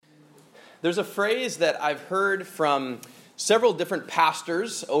There's a phrase that I've heard from several different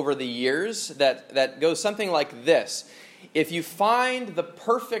pastors over the years that goes something like this. If you find the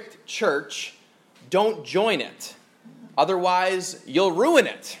perfect church, don't join it. Otherwise, you'll ruin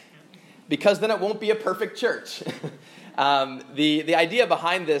it, because then it won't be a perfect church. The idea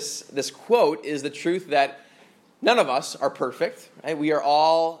behind this quote is the truth that none of us are perfect. Right? We are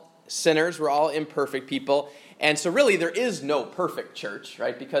all sinners. We're all imperfect people. And so really there is no perfect church,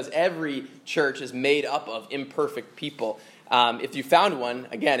 right? Because every church is made up of imperfect people. If you found one,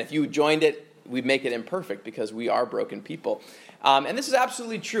 again, if you joined it, we'd make it imperfect because we are broken people. And this is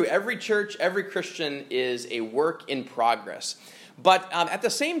absolutely true. Every church, every Christian is a work in progress. But at the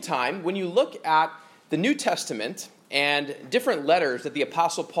same time, when you look at the New Testament and different letters that the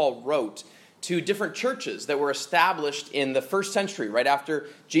Apostle Paul wrote to different churches that were established in the first century, right after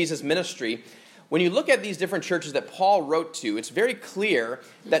Jesus' ministry, when you look at these different churches that Paul wrote to, it's very clear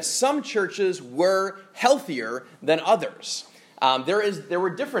that some churches were healthier than others. There were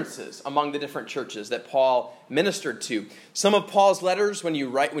differences among the different churches that Paul ministered to. Some of Paul's letters, when you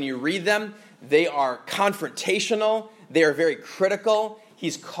read them, they are confrontational. They are very critical.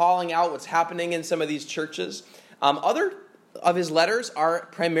 He's calling out what's happening in some of these churches. Other of his letters are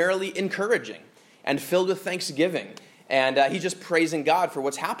primarily encouraging and filled with thanksgiving. And he's just praising God for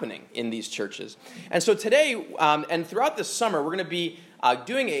what's happening in these churches. And so today, and throughout this summer, we're going to be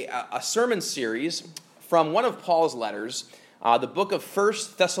doing a sermon series from one of Paul's letters, the book of 1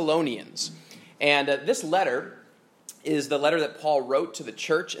 Thessalonians. And this letter is the letter that Paul wrote to the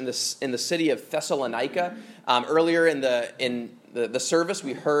church in the city of Thessalonica. Earlier in the service,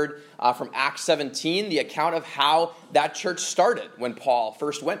 we heard from Acts 17 the account of how that church started when Paul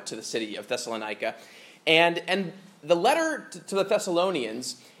first went to the city of Thessalonica. And the letter to the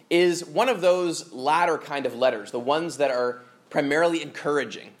Thessalonians is one of those latter kind of letters, the ones that are primarily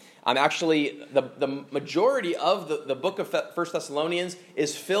encouraging. Actually, the majority of the book of 1 Thessalonians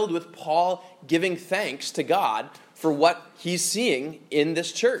is filled with Paul giving thanks to God for what he's seeing in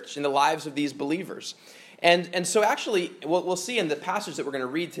this church, in the lives of these believers. And so actually, we'll see in the passage that we're going to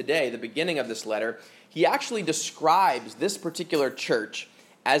read today, the beginning of this letter, he actually describes this particular church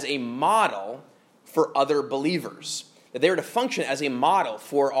as a model for other believers, that they were to function as a model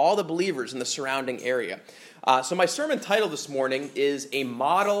for all the believers in the surrounding area. So my sermon title this morning is A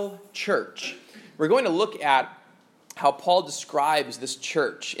Model Church. We're going to look at how Paul describes this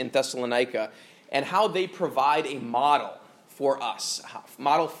church in Thessalonica and how they provide a model for us, a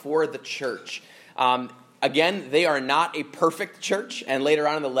model for the church. Again, they are not a perfect church, and later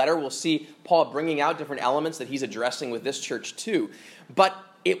on in the letter we'll see Paul bringing out different elements that he's addressing with this church too. But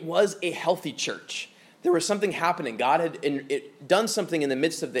it was a healthy church. There was something happening. God had done something in the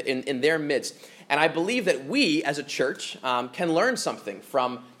midst of in their midst. And I believe that we, as a church, can learn something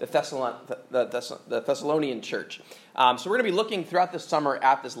from the Thessalonian church. So we're going to be looking throughout the summer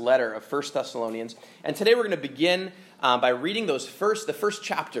at this letter of 1 Thessalonians. And today we're going to begin by reading the first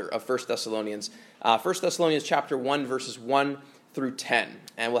chapter of 1 Thessalonians. 1 Thessalonians chapter 1, verses 1 through 10.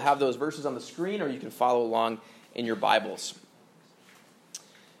 And we'll have those verses on the screen, or you can follow along in your Bibles.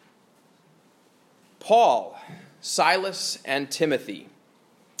 Paul, Silas, and Timothy,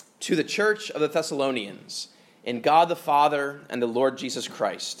 to the church of the Thessalonians, in God the Father and the Lord Jesus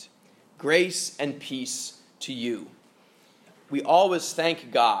Christ, grace and peace to you. We always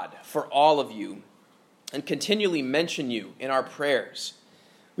thank God for all of you and continually mention you in our prayers.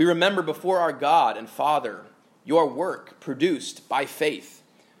 We remember before our God and Father your work produced by faith,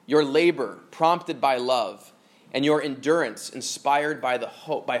 your labor prompted by love, and your endurance inspired by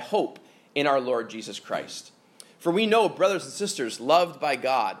hope in our Lord Jesus Christ. For we know, brothers and sisters, loved by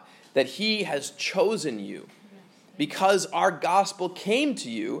God, that he has chosen you, because our gospel came to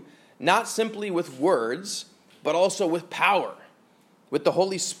you not simply with words, but also with power, with the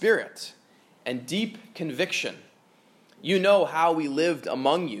Holy Spirit, and deep conviction. You know how we lived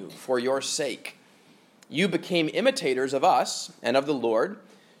among you for your sake. You became imitators of us and of the Lord,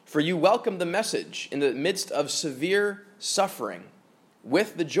 for you welcomed the message in the midst of severe suffering,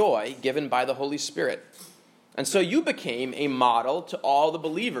 with the joy given by the Holy Spirit. And so you became a model to all the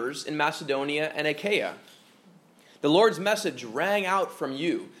believers in Macedonia and Achaia. The Lord's message rang out from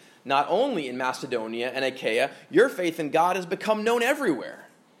you, not only in Macedonia and Achaia. Your faith in God has become known everywhere.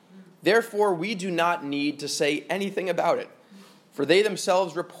 Therefore, we do not need to say anything about it, for they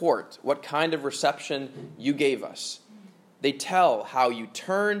themselves report what kind of reception you gave us. They tell how you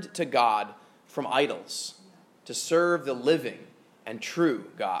turned to God from idols to serve the living and true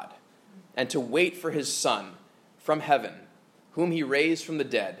God, and to wait for his Son from heaven, whom he raised from the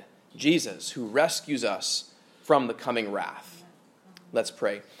dead, Jesus, who rescues us from the coming wrath. Let's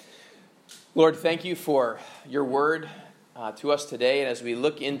pray. Lord, thank you for your word to us today. And as we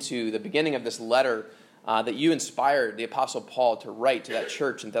look into the beginning of this letter that you inspired the Apostle Paul to write to that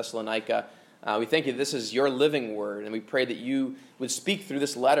church in Thessalonica, we thank you this is your living word. And we pray that you would speak through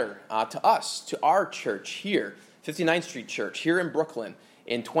this letter to us, to our church here, 59th Street Church, here in Brooklyn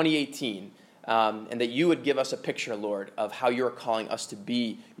in 2018. And that you would give us a picture, Lord, of how you're calling us to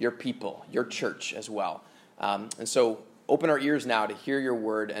be your people, your church as well. And so open our ears now to hear your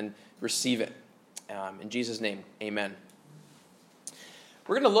word and receive it. In Jesus' name, amen.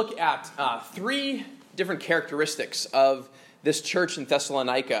 We're going to look at three different characteristics of this church in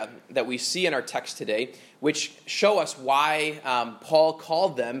Thessalonica that we see in our text today, which show us why Paul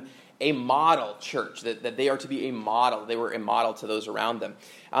called them a model church, that they are to be a model. They were a model to those around them.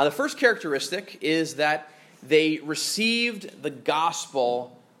 The first characteristic is that they received the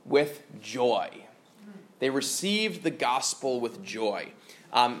gospel with joy. They received the gospel with joy.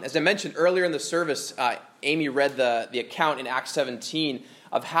 As I mentioned earlier in the service, Amy read the account in Acts 17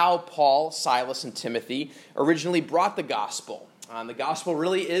 of how Paul, Silas, and Timothy originally brought the gospel. The gospel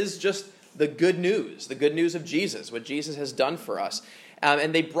really is just the good news of Jesus, what Jesus has done for us.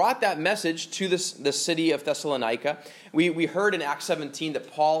 And they brought that message to the city of Thessalonica. We heard in Acts 17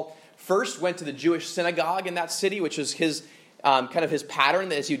 that Paul first went to the Jewish synagogue in that city, which was his kind of his pattern,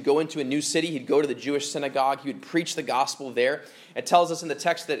 that as he'd go into a new city, he'd go to the Jewish synagogue, he would preach the gospel there. It tells us in the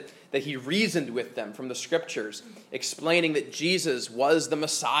text that he reasoned with them from the scriptures, explaining that Jesus was the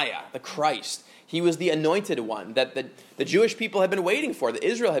Messiah, the Christ. He was the anointed one that the Jewish people had been waiting for, that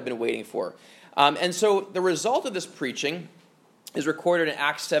Israel had been waiting for. And so the result of this preaching is recorded in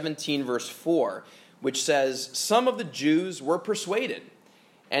Acts 17, verse 4, which says, "Some of the Jews were persuaded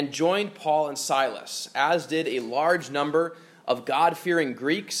and joined Paul and Silas, as did a large number of God-fearing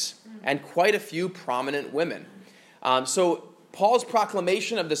Greeks and quite a few prominent women." So Paul's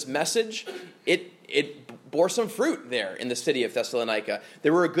proclamation of this message, it bore some fruit there in the city of Thessalonica.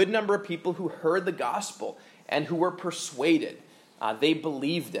 There were a good number of people who heard the gospel and who were persuaded. They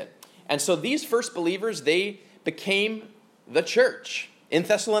believed it. And so these first believers, they became the church in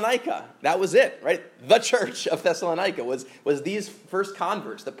Thessalonica. That was it, right? The church of Thessalonica was these first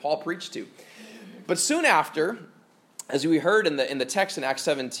converts that Paul preached to. But soon after, as we heard in the text in Acts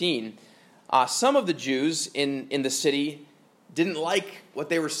 17, some of the Jews in the city didn't like what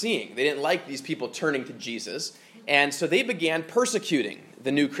they were seeing. They didn't like these people turning to Jesus. And so they began persecuting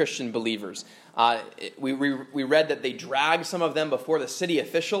the new Christian believers. We read that they dragged some of them before the city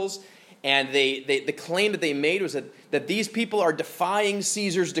officials. And the claim that they made was that these people are defying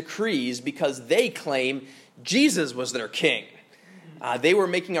Caesar's decrees because they claim Jesus was their king. They were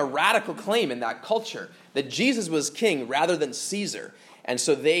making a radical claim in that culture, that Jesus was king rather than Caesar. And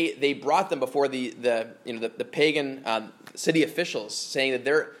so they brought them before the pagan city officials, saying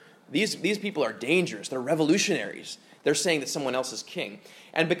that these people are dangerous. They're revolutionaries. They're saying that someone else is king.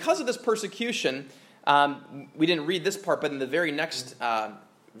 And because of this persecution, we didn't read this part, but in the very next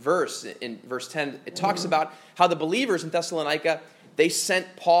verse, in verse 10, it talks about how the believers in Thessalonica, they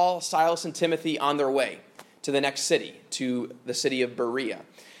sent Paul, Silas, and Timothy on their way to the next city, to the city of Berea.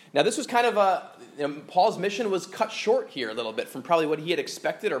 Now, this was kind of Paul's mission was cut short here a little bit from probably what he had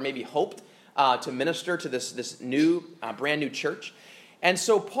expected or maybe hoped to minister to this new, brand new church. And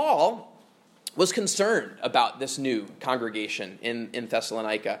so Paul was concerned about this new congregation in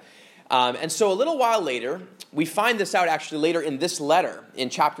Thessalonica. And so a little while later, we find this out actually later in this letter, in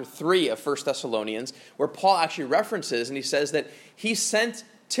chapter 3 of 1 Thessalonians, where Paul actually references, and he says that he sent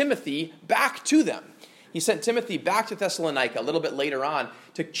Timothy back to them. He sent Timothy back to Thessalonica a little bit later on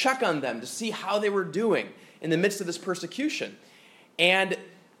to check on them, to see how they were doing in the midst of this persecution. And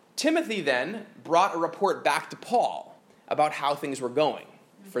Timothy then brought a report back to Paul about how things were going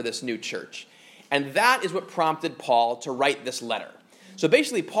for this new church. And that is what prompted Paul to write this letter. So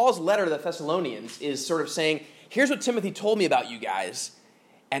basically, Paul's letter to the Thessalonians is sort of saying, here's what Timothy told me about you guys,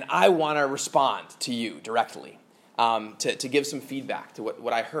 and I want to respond to you directly, to give some feedback to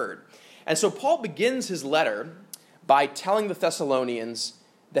what I heard. And so Paul begins his letter by telling the Thessalonians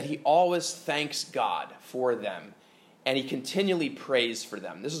that he always thanks God for them, and he continually prays for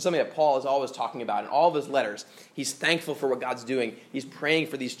them. This is something that Paul is always talking about in all of his letters. He's thankful for what God's doing. He's praying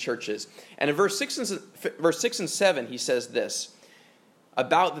for these churches. And in verse 6 and 7, he says this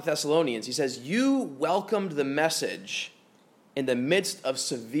about the Thessalonians. He says, "You welcomed the message in the midst of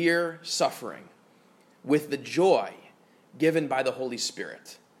severe suffering with the joy given by the Holy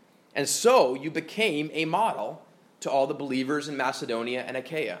Spirit. And so you became a model to all the believers in Macedonia and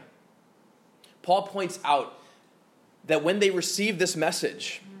Achaia." Paul points out that when they received this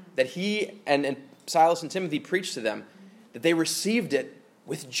message that he and Silas and Timothy preached to them, that they received it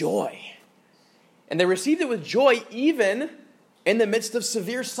with joy. And they received it with joy even in the midst of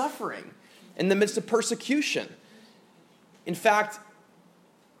severe suffering, in the midst of persecution. In fact,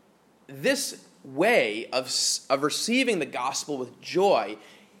 this way of receiving the gospel with joy,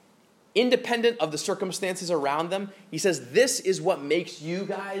 independent of the circumstances around them, he says this is what makes you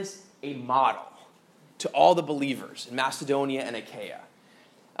guys a model to all the believers in Macedonia and Achaia.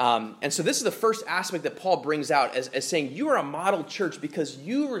 And so this is the first aspect that Paul brings out as saying you are a model church because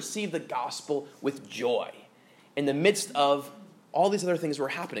you receive the gospel with joy in the midst of all these other things were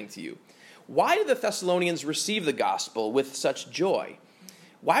happening to you. Why did the Thessalonians receive the gospel with such joy?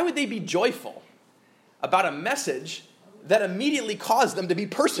 Why would they be joyful about a message that immediately caused them to be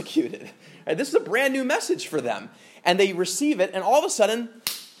persecuted? Right? This is a brand new message for them. And they receive it, and all of a sudden,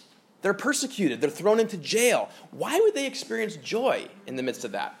 they're persecuted. They're thrown into jail. Why would they experience joy in the midst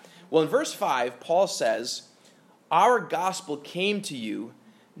of that? Well, in verse 5, Paul says, our gospel came to you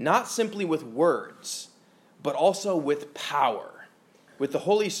not simply with words, but also with power, with the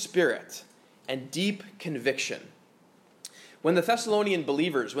Holy Spirit, and deep conviction. When the Thessalonian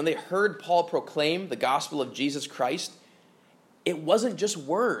believers, when they heard Paul proclaim the gospel of Jesus Christ, it wasn't just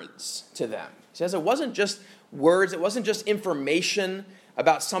words to them. He says it wasn't just words, it wasn't just information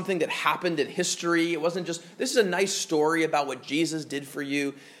about something that happened in history. It wasn't just, this is a nice story about what Jesus did for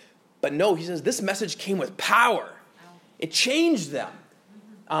you. But no, he says this message came with power. It changed them.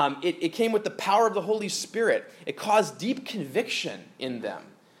 It came with the power of the Holy Spirit. It caused deep conviction in them.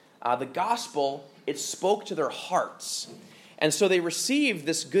 The gospel, it spoke to their hearts. And so they received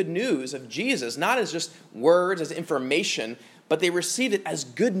this good news of Jesus, not as just words, as information, but they received it as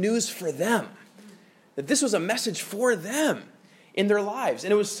good news for them. That this was a message for them in their lives.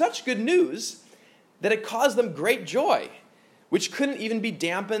 And it was such good news that it caused them great joy, which couldn't even be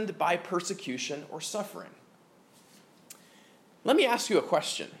dampened by persecution or suffering. Let me ask you a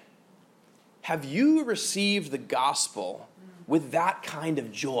question. Have you received the gospel with that kind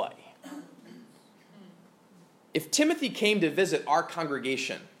of joy? If Timothy came to visit our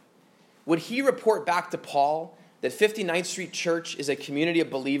congregation, would he report back to Paul that 59th Street Church is a community of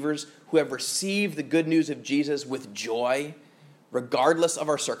believers who have received the good news of Jesus with joy, regardless of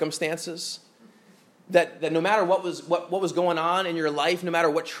our circumstances? That no matter what was going on in your life, no matter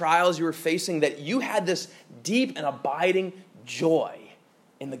what trials you were facing, that you had this deep and abiding joy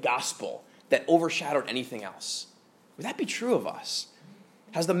in the gospel that overshadowed anything else. Would that be true of us?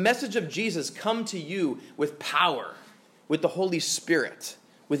 Has the message of Jesus come to you with power, with the Holy Spirit,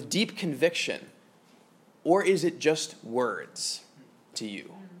 with deep conviction? Or is it just words to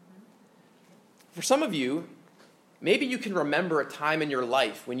you? For some of you, maybe you can remember a time in your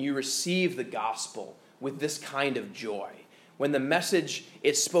life when you received the gospel with this kind of joy. When the message,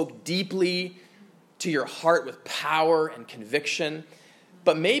 it spoke deeply to your heart with power and conviction.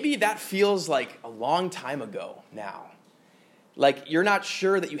 But maybe that feels like a long time ago now. Like you're not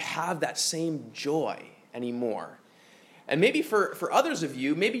sure that you have that same joy anymore. And maybe for others of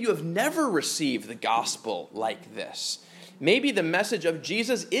you, maybe you have never received the gospel like this. Maybe the message of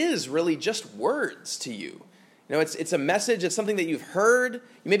Jesus is really just words to you. You know, it's a message, it's something that you've heard,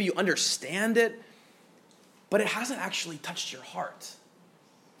 maybe you understand it, but it hasn't actually touched your heart.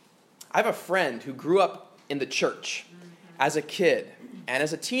 I have a friend who grew up in the church as a kid and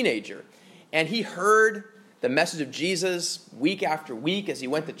as a teenager, and he heard the message of Jesus week after week as he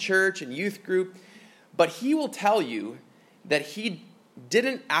went to church and youth group, but he will tell you that he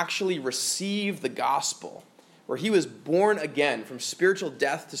didn't actually receive the gospel, where he was born again from spiritual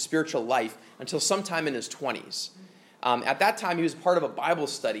death to spiritual life until sometime in his 20s. At that time, he was part of a Bible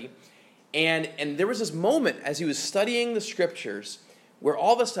study, and there was this moment as he was studying the scriptures where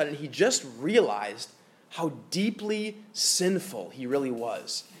all of a sudden he just realized how deeply sinful he really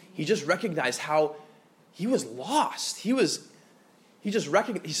was. He just recognized how he was lost. He just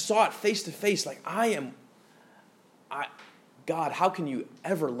recognized, he saw it face to face, like, God, how can you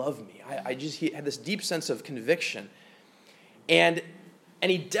ever love me? He had this deep sense of conviction. And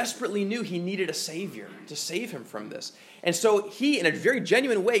he desperately knew he needed a Savior to save him from this. And so he, in a very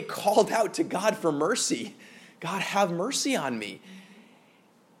genuine way, called out to God for mercy. God, have mercy on me.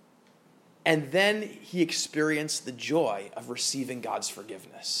 And then he experienced the joy of receiving God's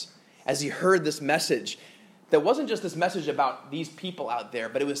forgiveness. As he heard this message, that wasn't just this message about these people out there,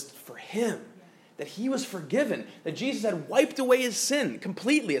 but it was for him. That he was forgiven, that Jesus had wiped away his sin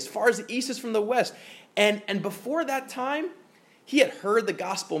completely as far as the east is from the west. And before that time, he had heard the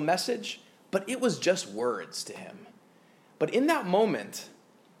gospel message, but it was just words to him. But in that moment,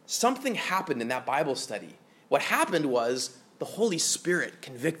 something happened in that Bible study. What happened was the Holy Spirit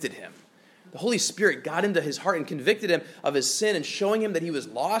convicted him. the Holy Spirit got into his heart and convicted him of his sin and showing him that he was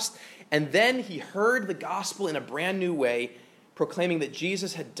lost. And then he heard the gospel in a brand new way, proclaiming that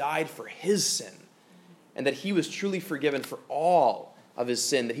Jesus had died for his sin and that he was truly forgiven for all of his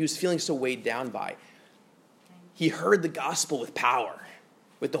sin that he was feeling so weighed down by. He heard the gospel with power,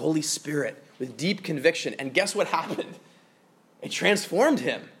 with the Holy Spirit, with deep conviction. And guess what happened? It transformed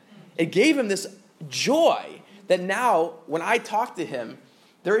him. It gave him this joy that now, when I talk to him,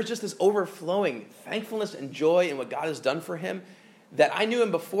 there is just this overflowing thankfulness and joy in what God has done for him, that I knew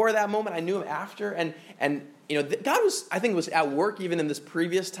him before that moment, I knew him after, and God was, I think, was at work even in this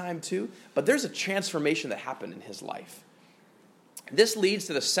previous time too, but there's a transformation that happened in his life. This leads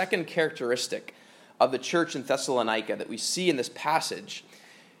to the second characteristic of the church in Thessalonica that we see in this passage,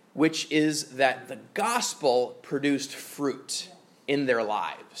 which is that the gospel produced fruit in their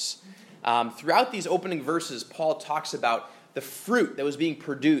lives. Throughout these opening verses, Paul talks about the fruit that was being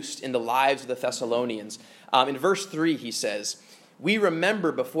produced in the lives of the Thessalonians. In verse 3, he says, "We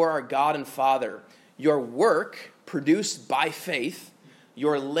remember before our God and Father your work produced by faith,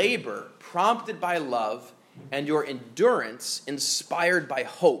 your labor prompted by love, and your endurance inspired by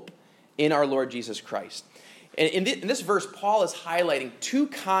hope in our Lord Jesus Christ." And in this verse, Paul is highlighting two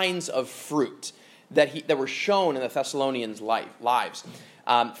kinds of fruit that were shown in the Thessalonians' lives.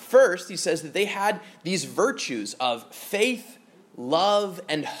 First, he says that they had these virtues of faith, love,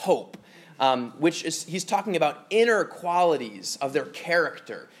 and hope, which is, he's talking about inner qualities of their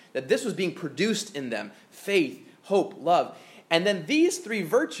character, that this was being produced in them: faith, hope, love. And then these three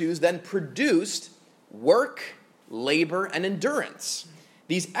virtues then produced work, labor, and endurance.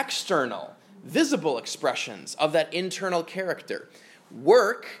 These external, visible expressions of that internal character.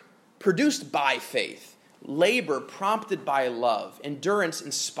 Work produced by faith, labor prompted by love, endurance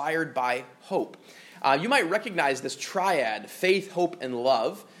inspired by hope. You might recognize this triad, faith, hope, and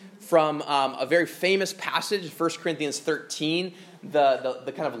love, from a very famous passage, 1 Corinthians 13,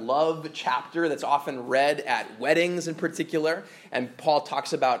 the kind of love chapter that's often read at weddings in particular. And Paul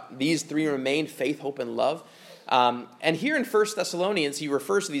talks about these three remain: faith, hope, and love. And here in 1 Thessalonians, he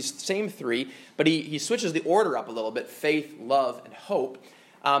refers to these same three, but he switches the order up a little bit: faith, love, and hope.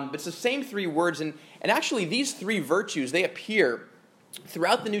 But it's the same three words. And actually, these three virtues, they appear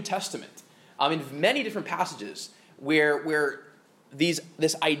throughout the New Testament in many different passages where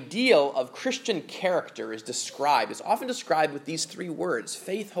this ideal of Christian character is described. It's often described with these three words: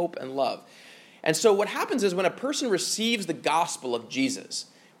 faith, hope, and love. And so what happens is when a person receives the gospel of Jesus,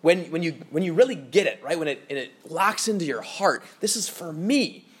 when you really get it, right, when it locks into your heart, this is for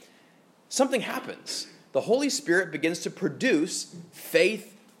me, something happens. The Holy Spirit begins to produce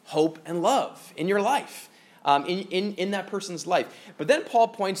faith, hope, and love in your life, in that person's life. But then Paul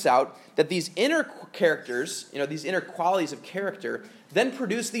points out that these inner characters, these inner qualities of character, then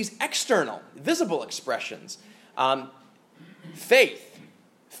produce these external, visible expressions.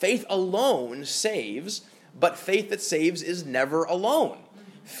 Faith alone saves, but faith that saves is never alone.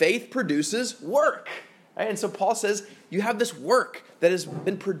 Faith produces work. Right? And so Paul says you have this work that has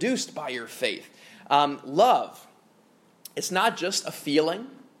been produced by your faith. Love, it's not just a feeling.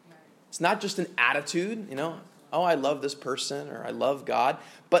 It's not just an attitude, oh, I love this person or I love God.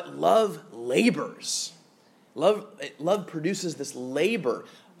 But love labors. Love produces this labor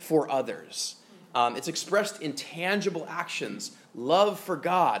for others. It's expressed in tangible actions. Love for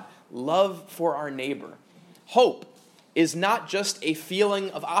God, love for our neighbor. Hope is not just a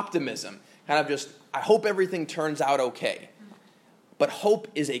feeling of optimism, kind of just, I hope everything turns out okay. But hope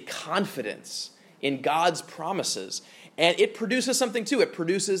is a confidence in God's promises. And it produces something too. It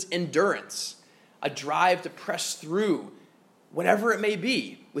produces endurance, a drive to press through whatever it may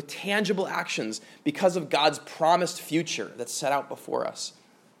be with tangible actions because of God's promised future that's set out before us.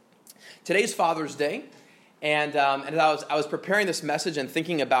 Today's Father's Day, and as I was preparing this message and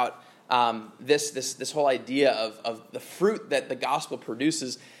thinking about this whole idea of the fruit that the gospel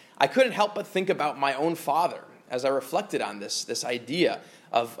produces, I couldn't help but think about my own father as I reflected on this idea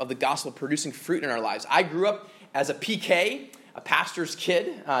of the gospel producing fruit in our lives. I grew up as a PK, a pastor's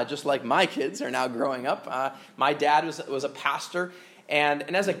kid, just like my kids are now growing up. My dad was a pastor, and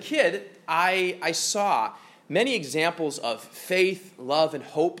as a kid, I saw many examples of faith, love, and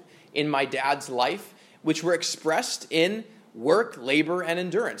hope in my dad's life, which were expressed in work, labor, and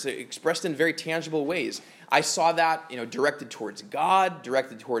endurance, expressed in very tangible ways. I saw that, directed towards God,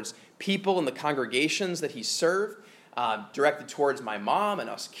 directed towards people in the congregations that he served, directed towards my mom and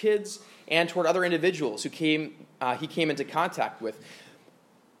us kids, and toward other individuals who he came into contact with.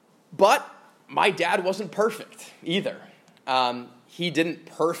 But my dad wasn't perfect either. He didn't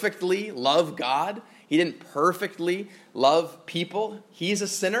perfectly love God. He didn't perfectly love people. He's a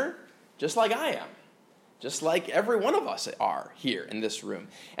sinner, just like I am. Just like every one of us are here in this room.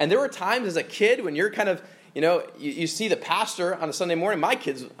 And there were times as a kid when you're kind of, you see the pastor on a Sunday morning. My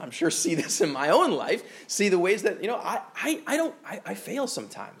kids, I'm sure, see this in my own life, see the ways that, I fail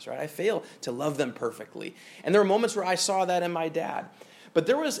sometimes, right? I fail to love them perfectly. And there were moments where I saw that in my dad. But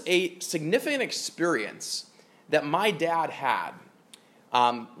there was a significant experience that my dad had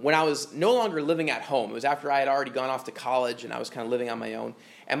when I was no longer living at home. It was after I had already gone off to college and I was kind of living on my own.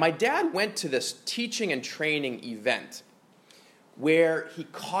 And my dad went to this teaching and training event where he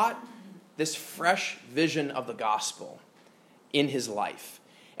caught this fresh vision of the gospel in his life.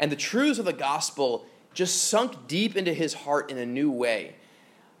 And the truths of the gospel just sunk deep into his heart in a new way.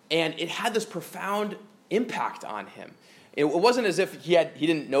 And it had this profound impact on him. It wasn't as if he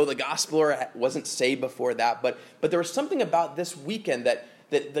didn't know the gospel or wasn't saved before that, but there was something about this weekend that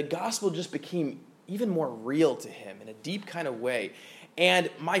the gospel just became even more real to him in a deep kind of way. And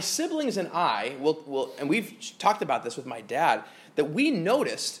my siblings and I and we've talked about this with my dad, that we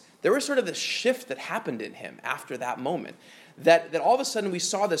noticed there was sort of this shift that happened in him after that moment. That all of a sudden we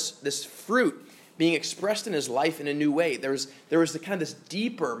saw this fruit being expressed in his life in a new way. There was the kind of this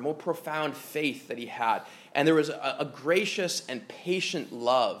deeper, more profound faith that he had. And there was a gracious and patient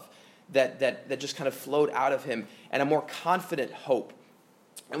love that just kind of flowed out of him, and a more confident hope.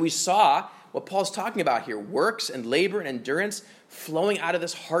 And we saw what Paul's talking about here, works and labor and endurance flowing out of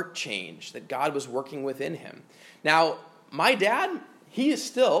this heart change that God was working within him. Now, my dad, he is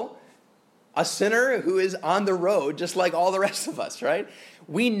still a sinner who is on the road just like all the rest of us, right?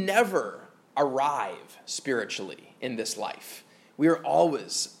 We never arrive spiritually in this life. We are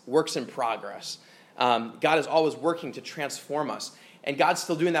always works in progress. God is always working to transform us. And God's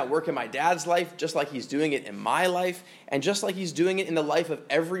still doing that work in my dad's life, just like he's doing it in my life, and just like he's doing it in the life of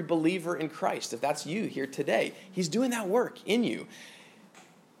every believer in Christ. If that's you here today, he's doing that work in you.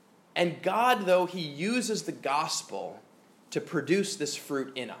 And God, though, he uses the gospel to produce this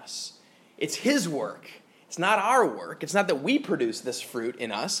fruit in us. It's his work. It's not our work. It's not that we produce this fruit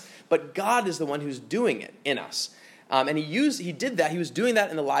in us, but God is the one who's doing it in us. And he did that. He was doing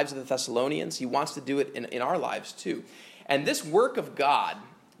that in the lives of the Thessalonians. He wants to do it in our lives too. And this work of God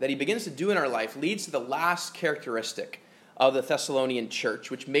that he begins to do in our life leads to the last characteristic of the Thessalonian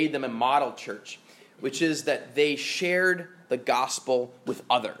church, which made them a model church, which is that they shared the gospel with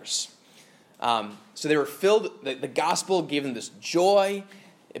others. So they were filled, the gospel gave them this joy.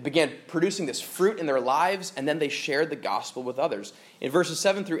 It began producing this fruit in their lives, and then they shared the gospel with others. In verses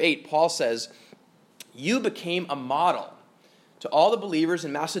 7 through 8, Paul says, "You became a model to all the believers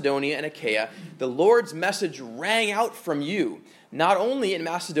in Macedonia and Achaia. The Lord's message rang out from you. Not only in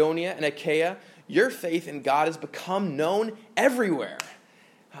Macedonia and Achaia, your faith in God has become known everywhere."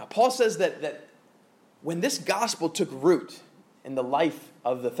 Paul says that when this gospel took root in the life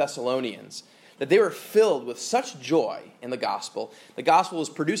of the Thessalonians, that they were filled with such joy in the gospel was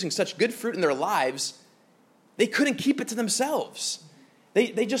producing such good fruit in their lives, they couldn't keep it to themselves.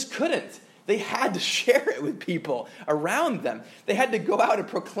 They just couldn't. They had to share it with people around them. They had to go out and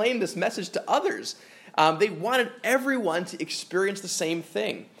proclaim this message to others. They wanted everyone to experience the same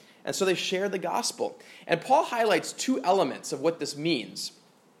thing. And so they shared the gospel. And Paul highlights two elements of what this means.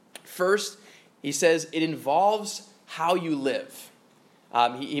 First, he says it involves how you live.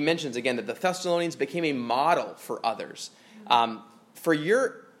 He mentions again that the Thessalonians became a model for others. For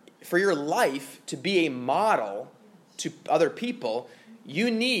your life to be a model to other people,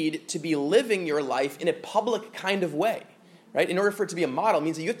 you need to be living your life in a public kind of way, right? In order for it to be a model, it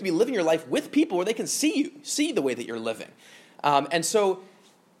means that you have to be living your life with people where they can see the way that you're living. And so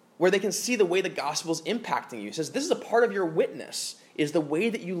where they can see the way the gospel is impacting you. He says this is a part of your witness, is the way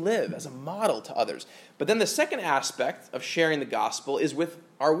that you live as a model to others. But then the second aspect of sharing the gospel is with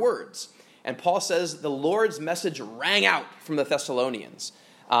our words. And Paul says the Lord's message rang out from the Thessalonians.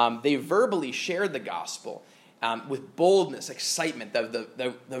 They verbally shared the gospel. With boldness, excitement.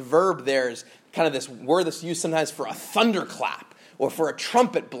 The verb there is kind of this word that's used sometimes for a thunderclap or for a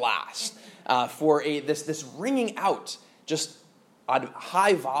trumpet blast, for this ringing out just on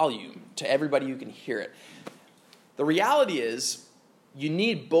high volume to everybody who can hear it. The reality is you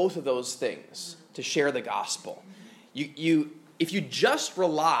need both of those things to share the gospel. If you just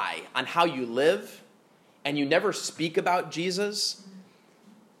rely on how you live and you never speak about Jesus,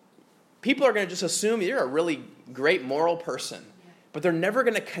 people are going to just assume you're a really great moral person, but they're never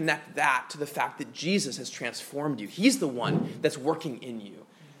going to connect that to the fact that Jesus has transformed you. He's the one that's working in you.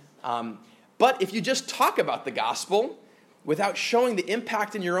 But if you just talk about the gospel without showing the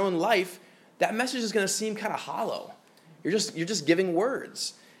impact in your own life, that message is going to seem kind of hollow. You're just giving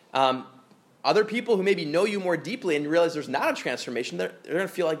words. Other people who maybe know you more deeply and realize there's not a transformation, they're going to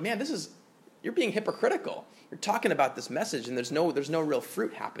feel like, man, you're being hypocritical. You're talking about this message and there's no real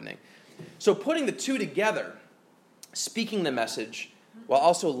fruit happening. So putting the two together, speaking the message while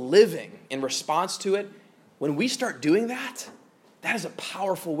also living in response to it, when we start doing that, that is a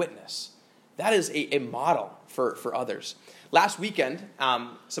powerful witness. That is a model for others. Last weekend,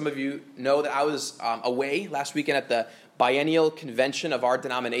 some of you know that I was away last weekend at the biennial convention of our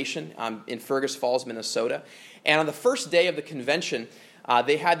denomination in Fergus Falls, Minnesota. And on the first day of the convention,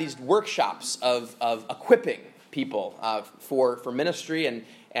 they had these workshops of equipping people for ministry.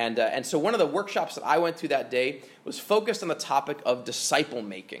 And so one of the workshops that I went to that day was focused on the topic of disciple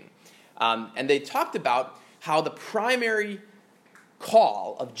making. And they talked about how the primary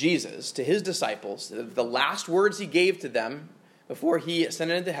call of Jesus to his disciples, the last words he gave to them before he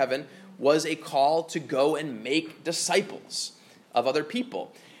ascended into heaven, was a call to go and make disciples of other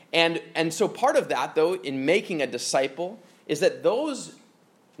people. And so part of that, though, in making a disciple, is that those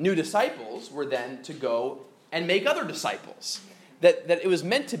new disciples were then to go and make other disciples. That it was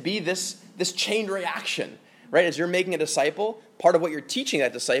meant to be this chain reaction, right? As you're making a disciple, part of what you're teaching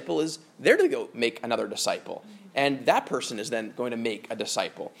that disciple is they're to go make another disciple. And that person is then going to make a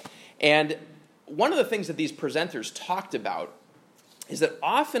disciple. And one of the things that these presenters talked about is that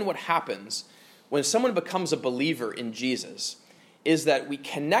often what happens when someone becomes a believer in Jesus is that we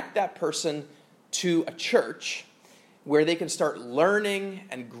connect that person to a church where they can start learning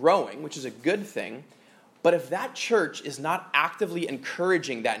and growing, which is a good thing. But if that church is not actively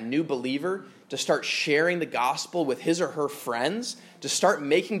encouraging that new believer to start sharing the gospel with his or her friends, to start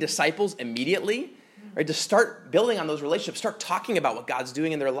making disciples immediately, right, to start building on those relationships, start talking about what God's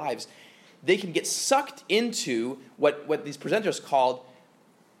doing in their lives, they can get sucked into what these presenters called,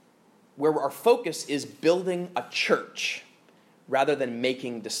 where our focus is building a church rather than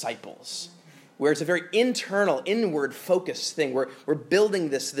making disciples. Where it's a very internal, inward-focused thing. We're building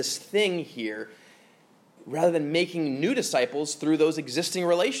this thing here rather than making new disciples through those existing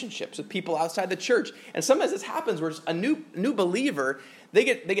relationships with people outside the church. And sometimes this happens where a new believer, they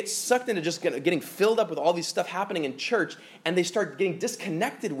get sucked into just getting filled up with all these stuff happening in church, and they start getting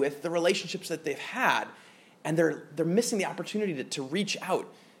disconnected with the relationships that they've had, and they're missing the opportunity to reach out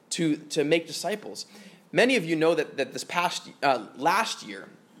to make disciples. Many of you know that this past last year,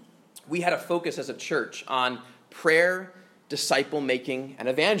 we had a focus as a church on prayer, disciple making, and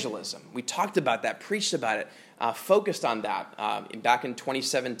evangelism. We talked about that, preached about it, focused on that back in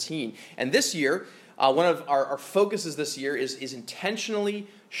 2017. And this year, one of our focuses this year is intentionally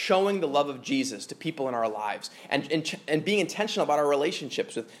showing the love of Jesus to people in our lives and being intentional about our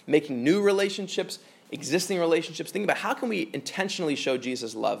relationships, with making new relationships, existing relationships. Think about how can we intentionally show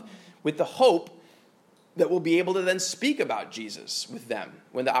Jesus' love with the hope that we'll be able to then speak about Jesus with them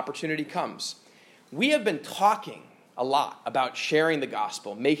when the opportunity comes. We have been talking a lot about sharing the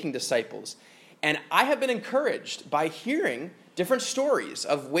gospel, making disciples, and I have been encouraged by hearing different stories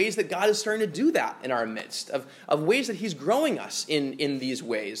of ways that God is starting to do that in our midst, of ways that he's growing us in these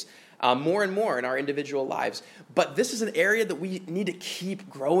ways more and more in our individual lives. But this is an area that we need to keep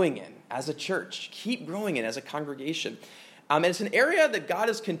growing in as a church, keep growing in as a congregation. And it's an area that God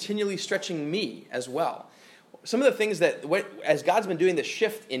is continually stretching me as well. Some of the things that, as God's been doing this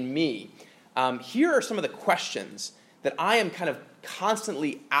shift in me, here are some of the questions that I am kind of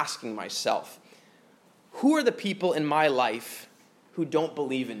constantly asking myself. Who are the people in my life who don't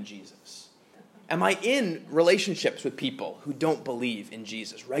believe in Jesus? Am I in relationships with people who don't believe in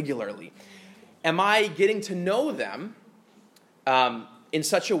Jesus regularly? Am I getting to know them in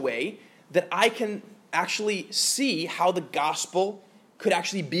such a way that I can actually see how the gospel could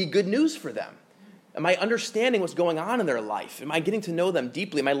actually be good news for them? Am I understanding what's going on in their life? Am I getting to know them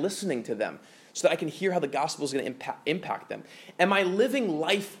deeply? Am I listening to them so that I can hear how the gospel is going to impact them? Am I living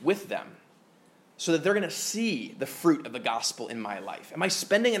life with them so that they're going to see the fruit of the gospel in my life? Am I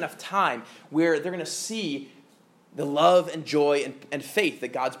spending enough time where they're going to see the love and joy and faith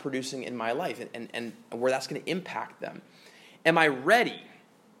that God's producing in my life and where that's going to impact them? Am I ready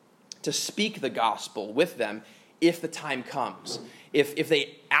to speak the gospel with them if the time comes? If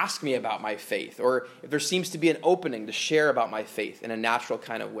they ask me about my faith, or if there seems to be an opening to share about my faith in a natural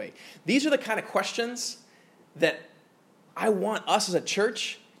kind of way. These are the kind of questions that I want us as a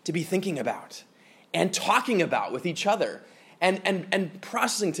church to be thinking about and talking about with each other and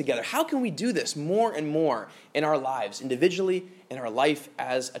processing together. How can we do this more and more in our lives, individually, in our life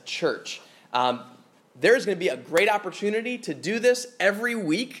as a church? There's going to be a great opportunity to do this every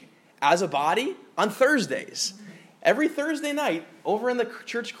week as a body on Thursdays. Every Thursday night, over in the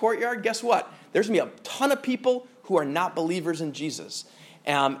church courtyard, guess what? There's going to be a ton of people who are not believers in Jesus.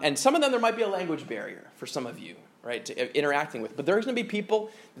 And some of them, there might be a language barrier for some of you, right, to interacting with. But there's going to be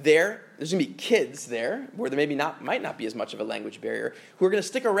people there, there's going to be kids there, where there might not be as much of a language barrier, who are going to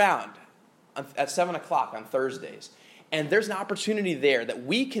stick around at 7 o'clock on Thursdays. And there's an opportunity there that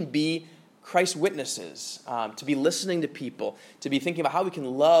we can be Christ's witnesses, to be listening to people, to be thinking about how we can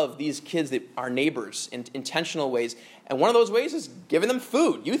love these kids, that our neighbors, in intentional ways. And one of those ways is giving them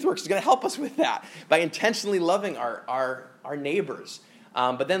food. YouthWorks is going to help us with that by intentionally loving our neighbors.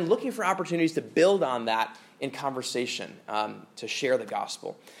 But then looking for opportunities to build on that in conversation, to share the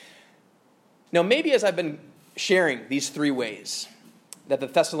gospel. Now, maybe as I've been sharing these three ways that the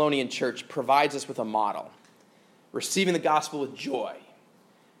Thessalonian church provides us with a model, receiving the gospel with joy,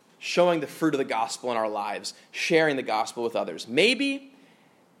 showing the fruit of the gospel in our lives, sharing the gospel with others. Maybe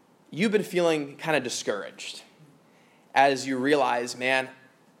you've been feeling kind of discouraged as you realize, man,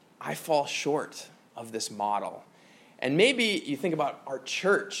 I fall short of this model. And maybe you think about our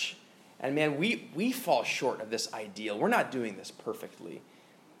church, and man, we fall short of this ideal. We're not doing this perfectly.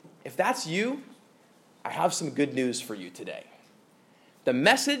 If that's you, I have some good news for you today. The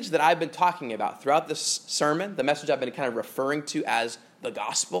message that I've been talking about throughout this sermon, the message I've been kind of referring to as the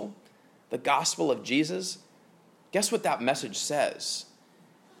gospel of Jesus, guess what that message says?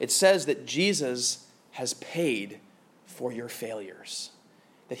 It says that Jesus has paid for your failures,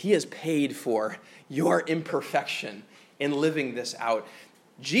 that he has paid for your imperfection in living this out.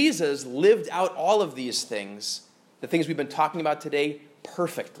 Jesus lived out all of these things, the things we've been talking about today,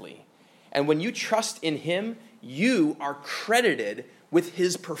 perfectly. And when you trust in him, you are credited with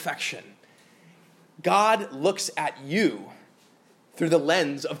his perfection. God looks at you through the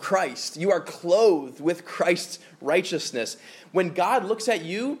lens of Christ. You are clothed with Christ's righteousness. When God looks at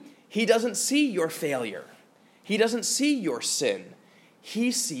you, he doesn't see your failure. He doesn't see your sin. He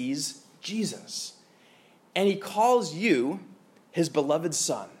sees Jesus. And he calls you his beloved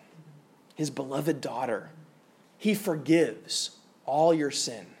son, his beloved daughter. He forgives all your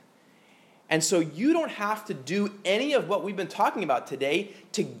sin. And so you don't have to do any of what we've been talking about today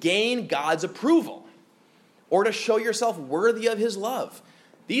to gain God's approval or to show yourself worthy of his love.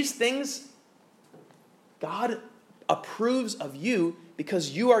 These things, God approves of you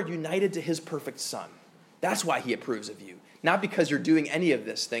because you are united to his perfect son. That's why he approves of you, not because you're doing any of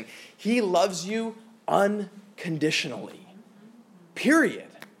this thing. He loves you unconditionally. Period.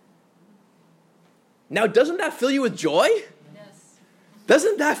 Now, doesn't that fill you with joy?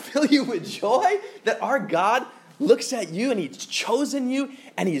 Doesn't that fill you with joy that our God looks at you and he's chosen you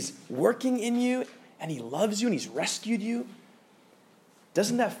and he's working in you and he loves you and he's rescued you?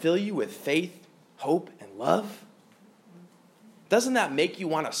 Doesn't that fill you with faith, hope, and love? Doesn't that make you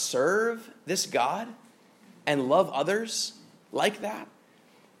want to serve this God and love others like that?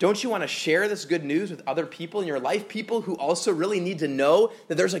 Don't you want to share this good news with other people in your life, people who also really need to know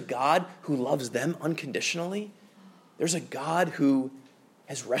that there's a God who loves them unconditionally? There's a God who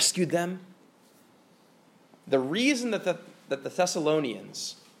has rescued them. The reason that the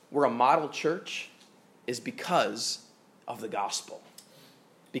Thessalonians were a model church is because of the gospel.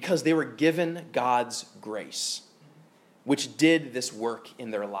 Because they were given God's grace, which did this work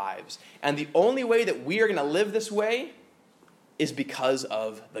in their lives. And the only way that we are going to live this way is because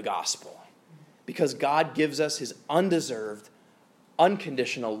of the gospel. Because God gives us his undeserved,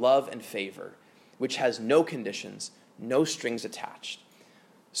 unconditional love and favor, which has no conditions, no strings attached.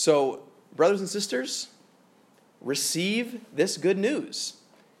 So, brothers and sisters, receive this good news.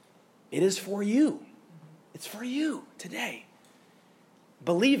 It is for you. It's for you today.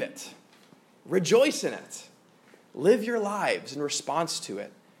 Believe it. Rejoice in it. Live your lives in response to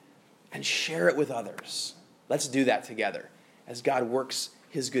it. And share it with others. Let's do that together as God works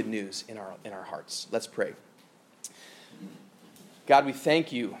his good news in our hearts. Let's pray. God, we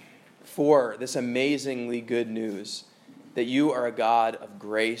thank you for this amazingly good news, that you are a God of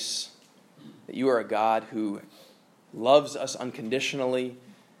grace, that you are a God who loves us unconditionally,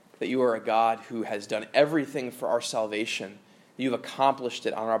 that you are a God who has done everything for our salvation, that you've accomplished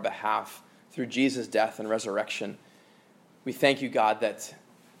it on our behalf through Jesus' death and resurrection. We thank you, God, that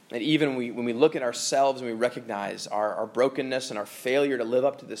even when we look at ourselves and we recognize our brokenness and our failure to live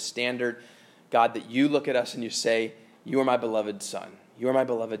up to this standard, God, that you look at us and you say, you are my beloved son, you are my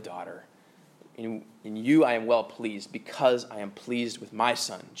beloved daughter. In you I am well pleased because I am pleased with my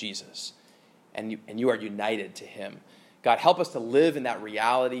son, Jesus. And you are united to him. God, help us to live in that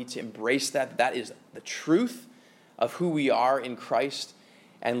reality, to embrace that is the truth of who we are in Christ.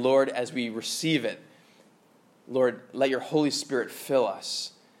 And Lord, as we receive it, Lord, let your Holy Spirit fill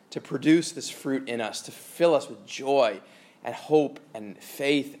us to produce this fruit in us, to fill us with joy and hope and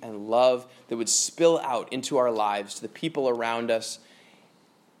faith and love that would spill out into our lives, to the people around us,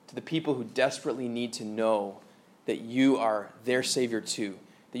 to the people who desperately need to know that you are their Savior too,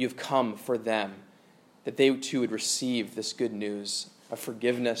 that you've come for them, that they too would receive this good news of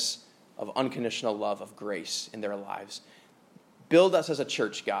forgiveness, of unconditional love, of grace in their lives. Build us as a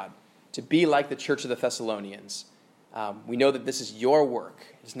church, God, to be like the church of the Thessalonians. We know that this is your work.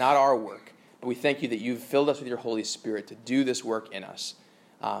 It's not our work. But we thank you that you've filled us with your Holy Spirit to do this work in us.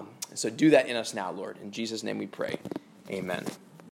 And so do that in us now, Lord. In Jesus' name we pray. Amen.